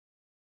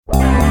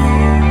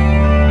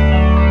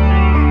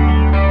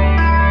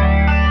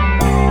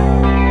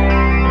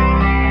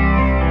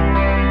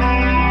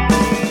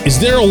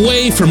there a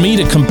way for me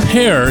to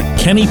compare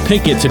Kenny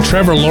Pickett to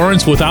Trevor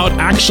Lawrence without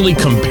actually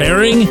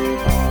comparing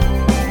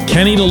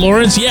Kenny to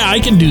Lawrence? Yeah,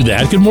 I can do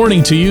that. Good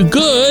morning to you.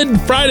 Good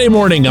Friday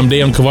morning. I'm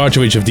Dan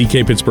Kovacevic of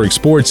DK Pittsburgh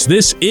Sports.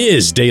 This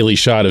is Daily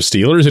Shot of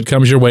Steelers. It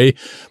comes your way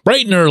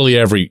bright and early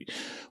every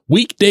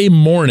weekday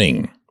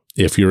morning.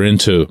 If you're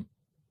into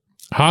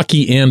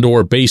hockey and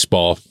or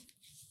baseball,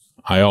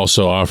 I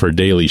also offer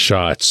daily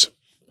shots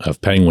of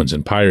Penguins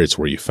and Pirates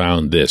where you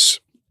found this.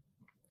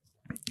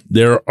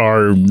 There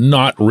are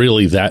not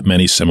really that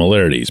many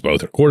similarities.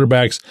 Both are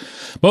quarterbacks.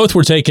 Both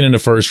were taken in the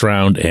first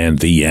round and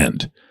the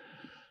end.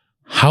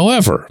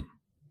 However,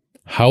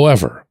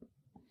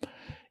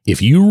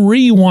 if you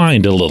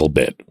rewind a little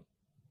bit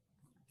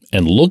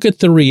and look at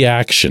the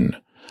reaction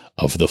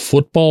of the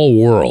football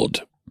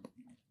world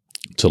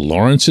to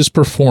Lawrence's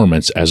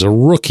performance as a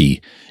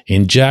rookie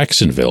in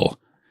Jacksonville,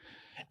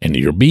 and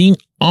you're being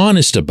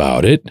honest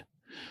about it,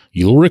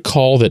 you'll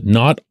recall that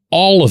not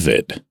all of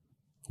it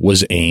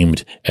was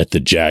aimed at the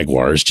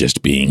Jaguars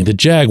just being the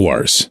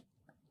Jaguars.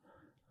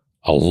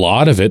 A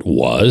lot of it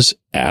was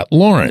at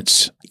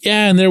Lawrence.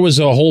 Yeah, and there was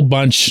a whole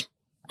bunch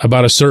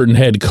about a certain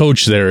head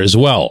coach there as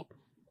well.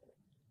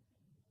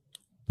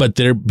 But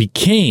there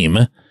became,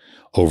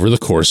 over the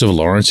course of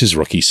Lawrence's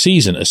rookie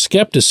season, a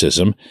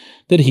skepticism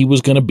that he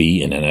was going to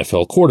be an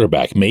NFL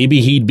quarterback.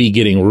 Maybe he'd be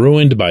getting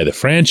ruined by the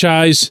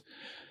franchise,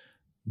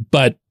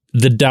 but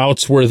the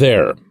doubts were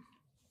there.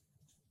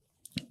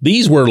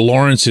 These were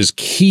Lawrence's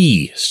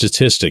key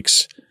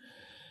statistics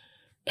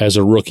as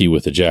a rookie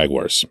with the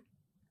Jaguars.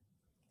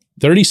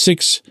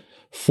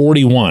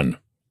 36-41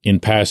 in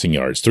passing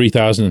yards,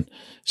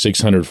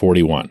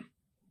 3,641.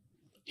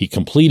 He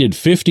completed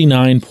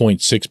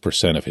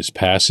 59.6% of his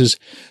passes,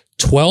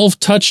 12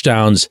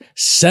 touchdowns,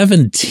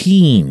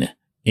 17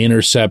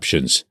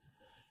 interceptions,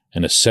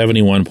 and a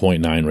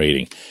 71.9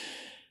 rating.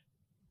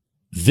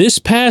 This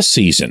past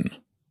season,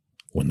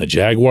 when the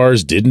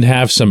Jaguars didn't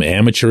have some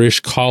amateurish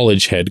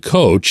college head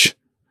coach,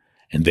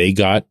 and they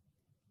got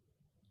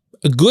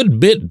a good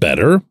bit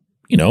better,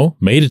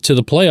 made it to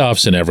the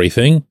playoffs and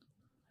everything,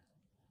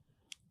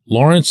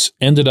 Lawrence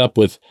ended up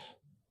with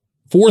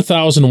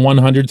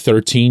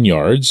 4,113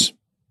 yards,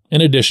 an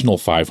additional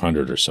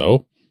 500 or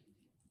so,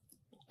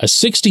 a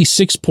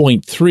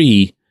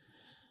 66.3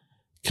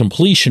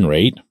 completion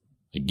rate,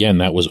 again,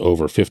 that was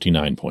over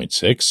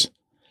 59.6,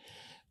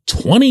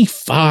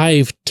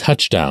 25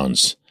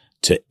 touchdowns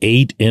to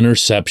 8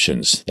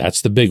 interceptions.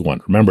 That's the big one.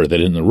 Remember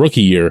that in the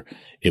rookie year,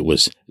 it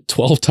was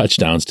 12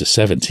 touchdowns to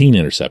 17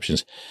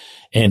 interceptions.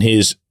 And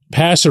his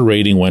passer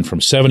rating went from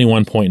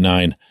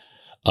 71.9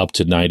 up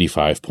to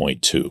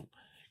 95.2.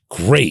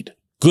 Great.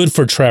 Good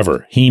for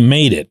Trevor. He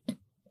made it.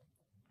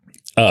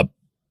 A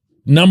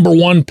number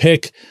one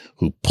pick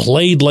who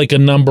played like a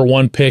number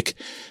one pick,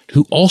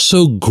 who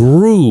also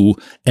grew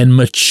and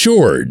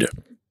matured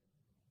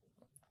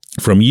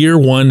from year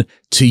one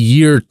to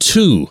year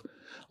two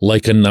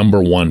like a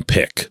number one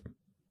pick.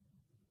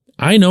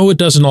 I know it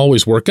doesn't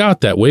always work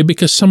out that way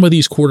because some of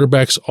these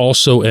quarterbacks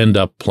also end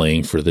up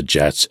playing for the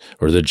Jets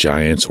or the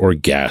Giants or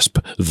gasp,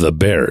 the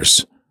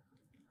Bears.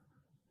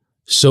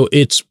 So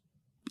it's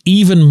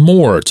even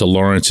more to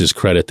Lawrence's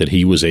credit that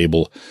he was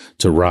able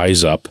to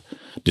rise up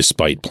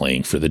despite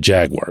playing for the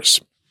Jaguars.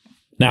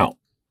 Now,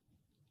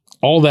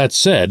 all that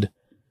said,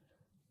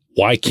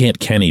 why can't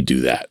Kenny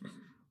do that?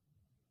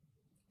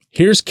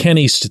 Here's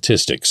Kenny's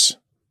statistics.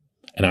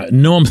 And I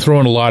know I'm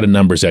throwing a lot of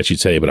numbers at you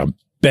today, but I'm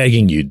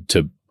begging you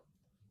to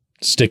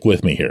stick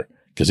with me here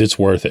because it's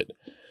worth it.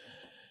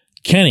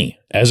 Kenny,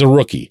 as a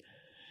rookie,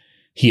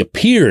 he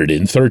appeared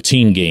in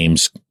 13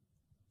 games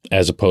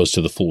as opposed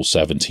to the full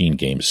 17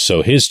 games.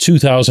 So his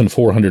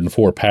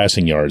 2,404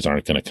 passing yards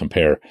aren't going to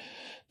compare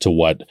to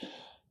what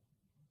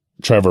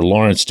Trevor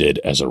Lawrence did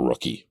as a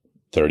rookie,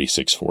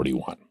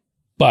 36-41.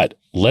 But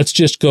let's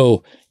just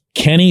go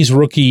Kenny's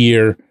rookie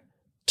year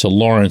to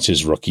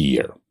Lawrence's rookie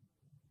year.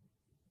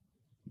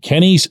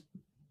 Kenny's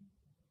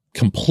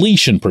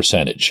completion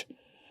percentage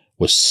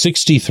was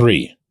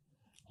 63.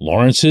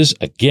 Lawrence's,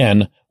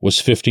 again, was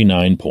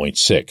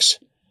 59.6.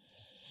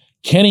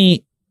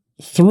 Kenny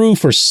threw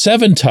for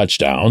 7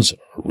 touchdowns, a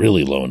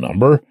really low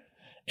number,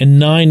 and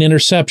 9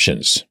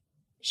 interceptions.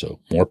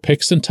 So more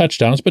picks than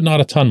touchdowns, but not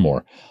a ton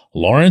more.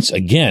 Lawrence,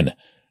 again,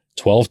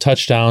 12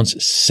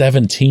 touchdowns,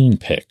 17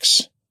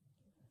 picks.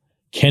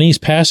 Kenny's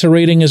passer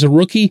rating as a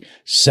rookie,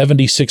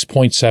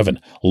 76.7.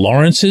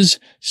 Lawrence's,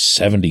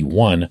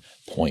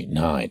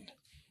 71.9.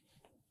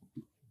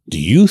 Do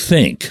you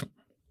think,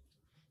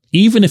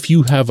 even if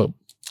you have a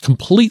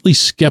completely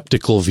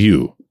skeptical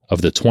view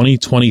of the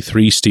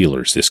 2023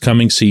 Steelers this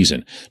coming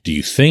season, do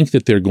you think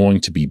that they're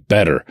going to be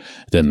better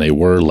than they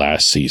were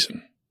last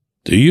season?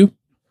 Do you?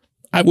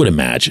 I would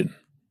imagine.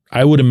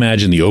 I would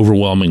imagine the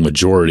overwhelming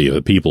majority of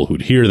the people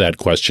who'd hear that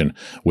question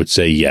would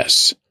say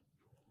yes.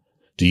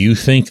 Do you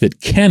think that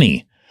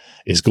Kenny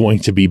is going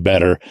to be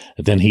better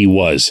than he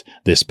was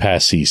this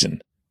past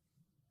season?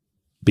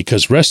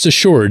 Because rest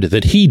assured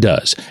that he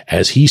does.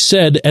 As he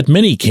said at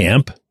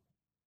minicamp,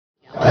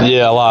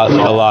 Yeah, a lot.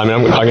 I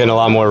mean, I'm getting a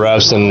lot more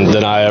reps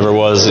than I ever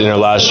was,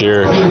 last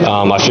year.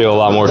 I feel a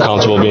lot more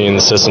comfortable being in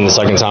the system the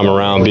second time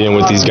around, being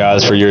with these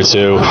guys for year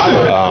two.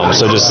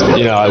 So just,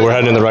 we're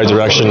heading in the right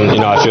direction.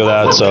 I feel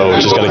that. So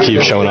just got to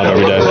keep showing up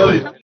every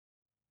day.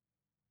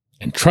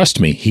 And trust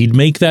me, he'd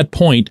make that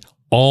point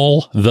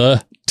all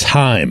the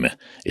time.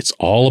 It's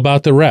all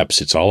about the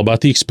reps. It's all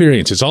about the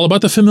experience. It's all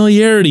about the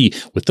familiarity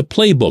with the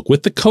playbook,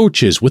 with the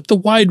coaches, with the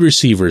wide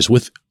receivers,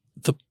 with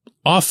the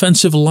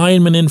offensive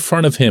linemen in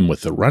front of him,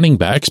 with the running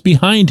backs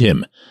behind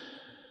him.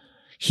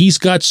 He's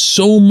got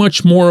so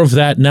much more of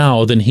that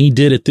now than he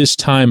did at this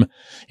time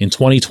in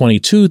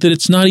 2022 that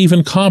it's not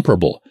even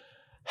comparable.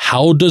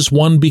 How does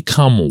one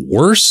become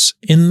worse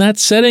in that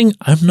setting?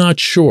 I'm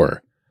not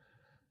sure.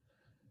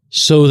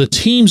 So the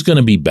team's going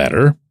to be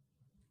better.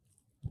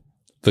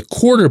 The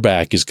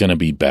quarterback is going to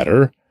be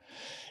better.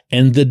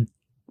 And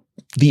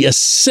the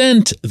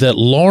ascent that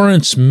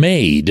Lawrence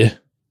made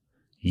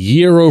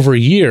year over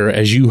year,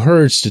 as you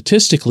heard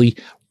statistically,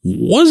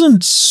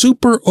 wasn't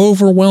super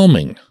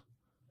overwhelming.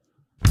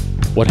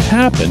 What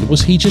happened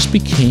was he just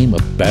became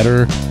a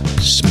better,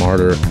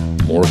 smarter,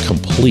 more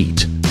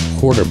complete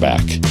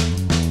quarterback.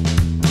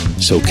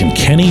 So can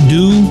Kenny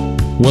do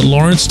what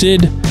Lawrence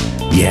did?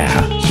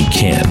 Yeah, he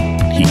can.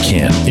 He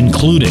can,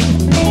 including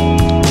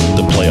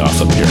the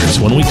playoff appearance.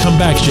 When we come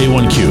back,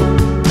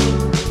 J1Q.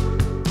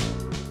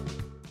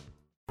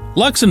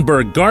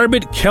 Luxembourg,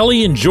 Garbett,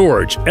 Kelly, and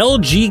George.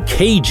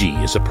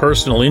 LGKG is a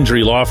personal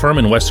injury law firm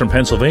in Western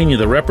Pennsylvania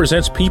that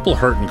represents people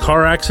hurt in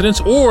car accidents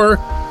or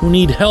who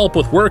need help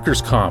with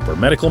workers' comp or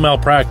medical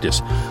malpractice.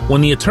 When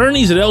the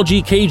attorneys at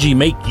LGKG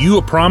make you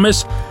a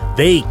promise,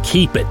 they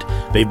keep it.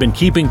 They've been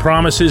keeping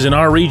promises in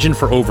our region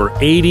for over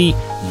 80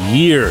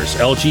 years.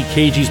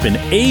 LGKG's been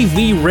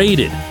AV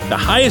rated, the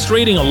highest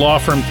rating a law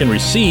firm can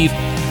receive,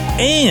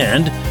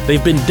 and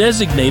they've been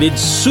designated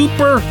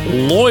super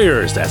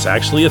lawyers. That's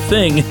actually a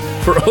thing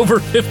for over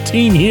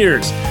 15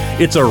 years.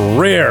 It's a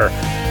rare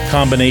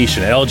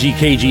combination.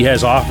 LGKG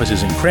has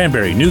offices in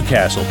Cranberry,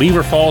 Newcastle,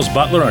 Beaver Falls,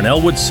 Butler, and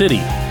Elwood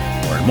City.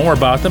 Learn more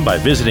about them by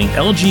visiting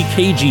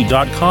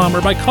lgkg.com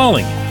or by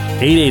calling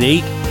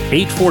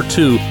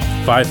 888-842-5454.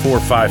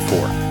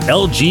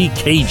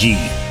 LGKG.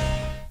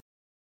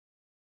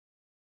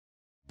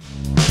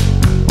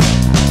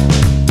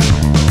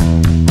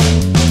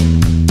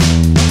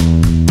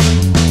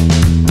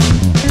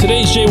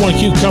 Today's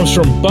J1Q comes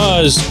from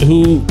Buzz,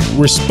 who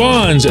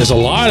responds, as a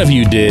lot of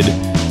you did,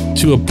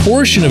 to a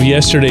portion of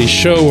yesterday's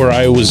show where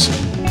I was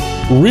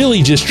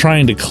really just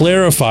trying to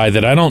clarify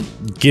that I don't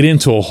get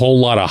into a whole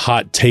lot of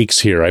hot takes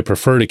here. I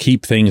prefer to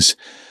keep things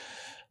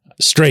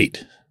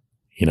straight.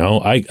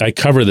 I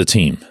cover the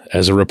team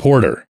as a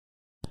reporter.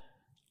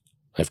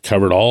 I've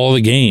covered all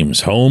the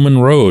games, home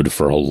and road,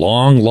 for a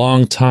long,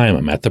 long time.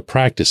 I'm at the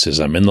practices.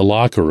 I'm in the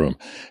locker room.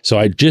 So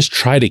I just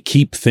try to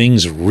keep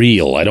things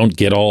real. I don't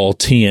get all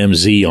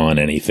TMZ on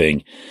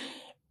anything.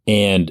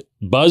 And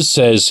Buzz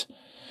says,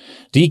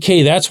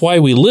 DK, that's why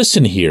we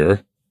listen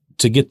here,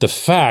 to get the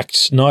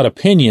facts, not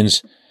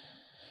opinions.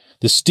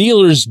 The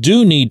Steelers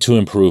do need to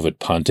improve at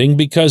punting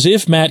because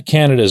if Matt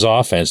Canada's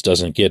offense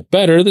doesn't get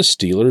better, the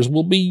Steelers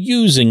will be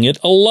using it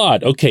a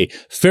lot. Okay,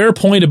 fair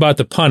point about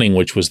the punting,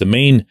 which was the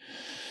main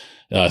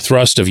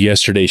thrust of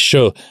yesterday's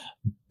show.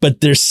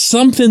 But there's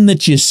something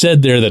that you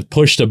said there that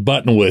pushed a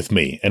button with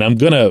me, and I'm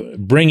going to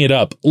bring it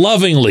up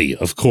lovingly,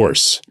 of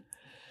course.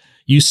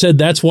 You said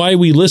that's why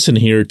we listen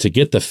here, to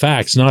get the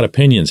facts, not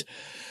opinions.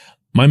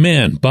 My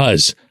man,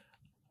 Buzz,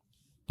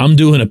 I'm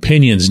doing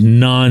opinions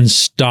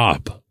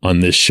nonstop on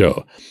this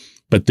show,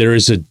 but there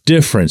is a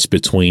difference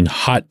between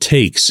hot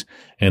takes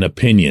and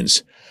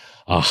opinions.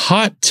 A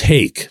hot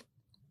take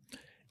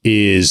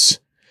is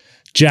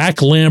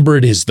Jack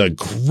Lambert is the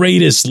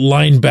greatest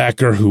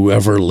linebacker who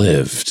ever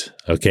lived,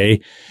 okay?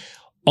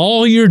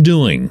 All you're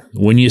doing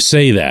when you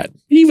say that,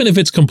 even if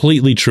it's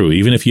completely true,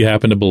 even if you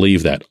happen to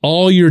believe that,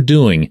 all you're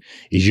doing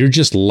is you're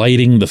just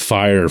lighting the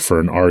fire for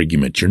an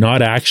argument. You're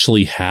not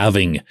actually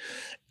having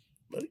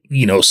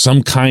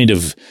some kind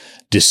of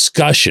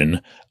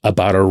discussion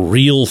about a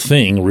real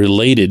thing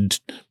related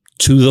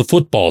to the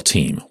football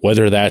team,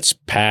 whether that's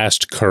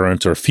past,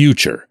 current, or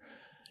future.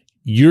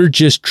 You're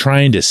just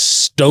trying to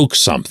stoke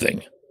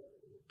something.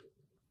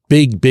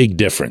 Big, big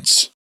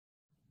difference.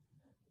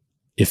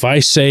 If I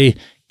say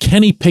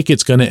Kenny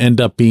Pickett's going to end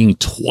up being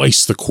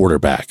twice the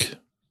quarterback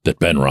that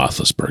Ben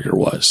Roethlisberger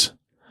was,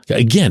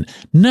 again,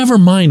 never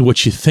mind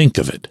what you think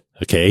of it,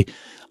 okay?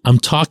 I'm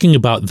talking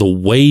about the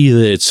way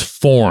that it's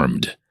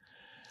formed.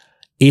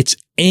 It's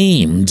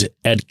aimed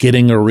at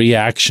getting a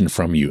reaction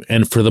from you.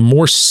 And for the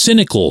more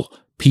cynical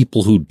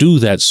people who do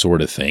that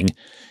sort of thing,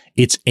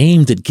 it's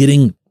aimed at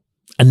getting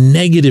a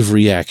negative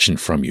reaction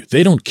from you.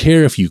 They don't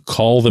care if you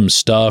call them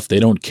stuff. They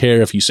don't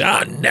care if you say,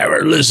 I'm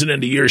never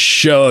listening to your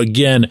show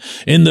again.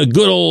 In the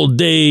good old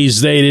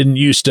days, they didn't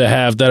used to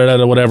have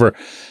da-da-da-da, whatever.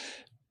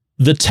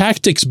 The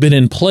tactic's been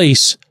in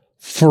place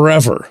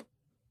forever.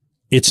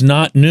 It's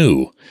not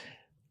new,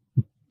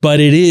 but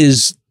it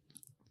is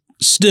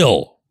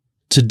still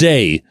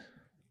today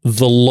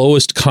the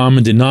lowest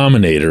common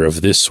denominator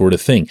of this sort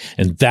of thing.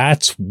 And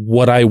that's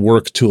what I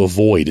work to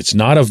avoid. It's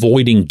not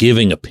avoiding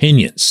giving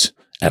opinions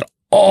at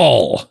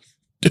all.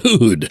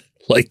 Dude,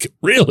 like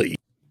really.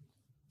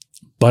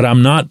 But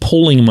I'm not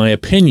pulling my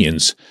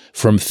opinions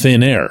from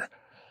thin air.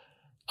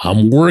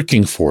 I'm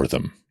working for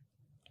them.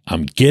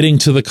 I'm getting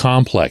to the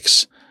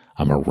complex.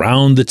 I'm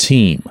around the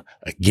team,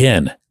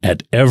 again,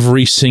 at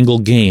every single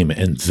game,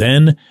 and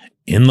then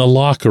in the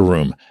locker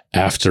room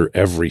after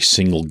every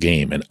single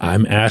game. And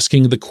I'm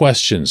asking the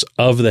questions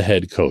of the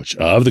head coach,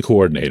 of the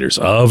coordinators,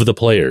 of the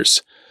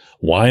players.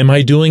 Why am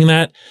I doing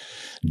that?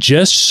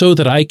 Just so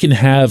that I can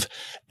have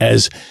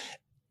as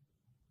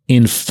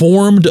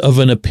informed of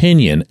an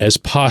opinion as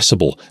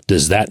possible.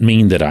 Does that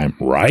mean that I'm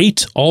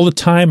right all the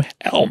time?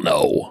 Hell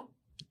no.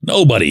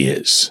 Nobody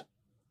is.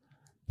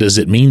 Does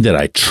it mean that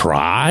I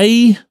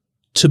try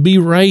to be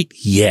right?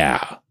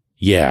 Yeah.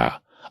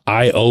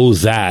 I owe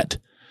that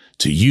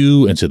to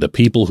you and to the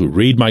people who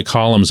read my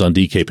columns on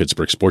DK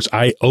Pittsburgh Sports.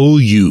 I owe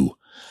you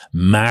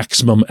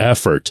maximum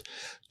effort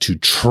to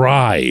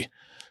try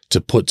to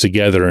put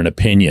together an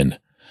opinion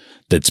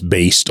that's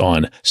based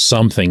on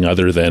something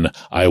other than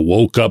I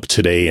woke up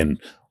today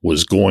and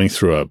was going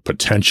through a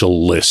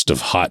potential list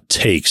of hot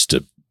takes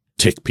to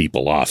tick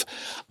people off.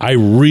 I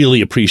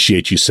really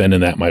appreciate you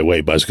sending that my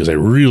way, Buzz, because I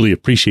really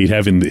appreciate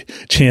having the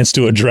chance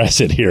to address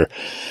it here.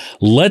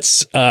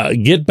 Let's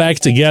get back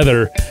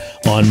together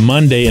on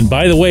Monday. And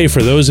by the way,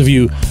 for those of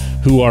you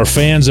who are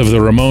fans of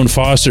the Ramon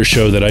Foster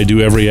show that I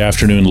do every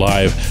afternoon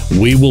live,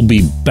 we will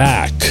be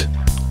back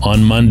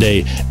on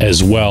Monday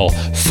as well,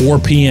 4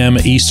 p.m.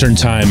 Eastern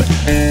Time,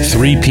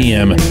 3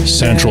 p.m.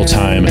 Central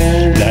Time.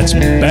 That's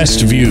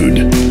best viewed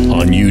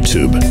on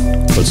YouTube.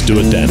 Let's do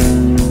it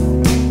then.